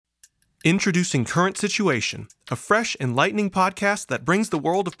Introducing Current Situation, a fresh, enlightening podcast that brings the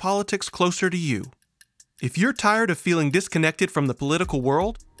world of politics closer to you. If you're tired of feeling disconnected from the political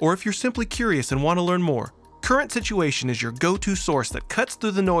world, or if you're simply curious and want to learn more, Current Situation is your go-to source that cuts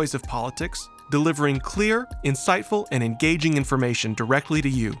through the noise of politics, delivering clear, insightful, and engaging information directly to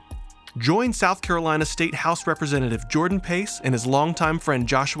you. Join South Carolina State House Representative Jordan Pace and his longtime friend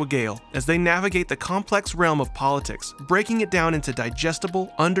Joshua Gale as they navigate the complex realm of politics, breaking it down into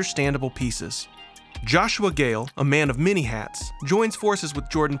digestible, understandable pieces. Joshua Gale, a man of many hats, joins forces with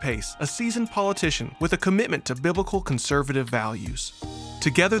Jordan Pace, a seasoned politician with a commitment to biblical conservative values.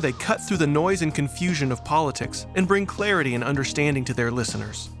 Together, they cut through the noise and confusion of politics and bring clarity and understanding to their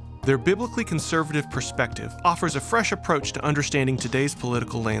listeners. Their biblically conservative perspective offers a fresh approach to understanding today's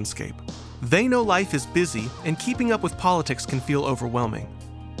political landscape. They know life is busy and keeping up with politics can feel overwhelming.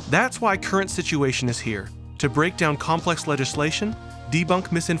 That's why Current Situation is here, to break down complex legislation,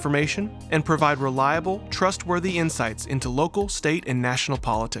 debunk misinformation, and provide reliable, trustworthy insights into local, state, and national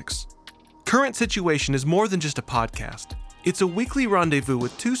politics. Current Situation is more than just a podcast. It's a weekly rendezvous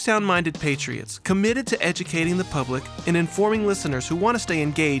with two sound-minded patriots committed to educating the public and informing listeners who want to stay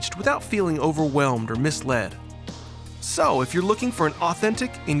engaged without feeling overwhelmed or misled. So, if you're looking for an authentic,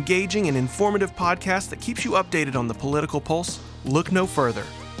 engaging, and informative podcast that keeps you updated on the political pulse, look no further.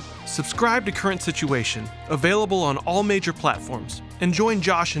 Subscribe to Current Situation, available on all major platforms, and join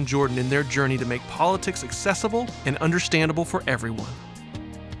Josh and Jordan in their journey to make politics accessible and understandable for everyone.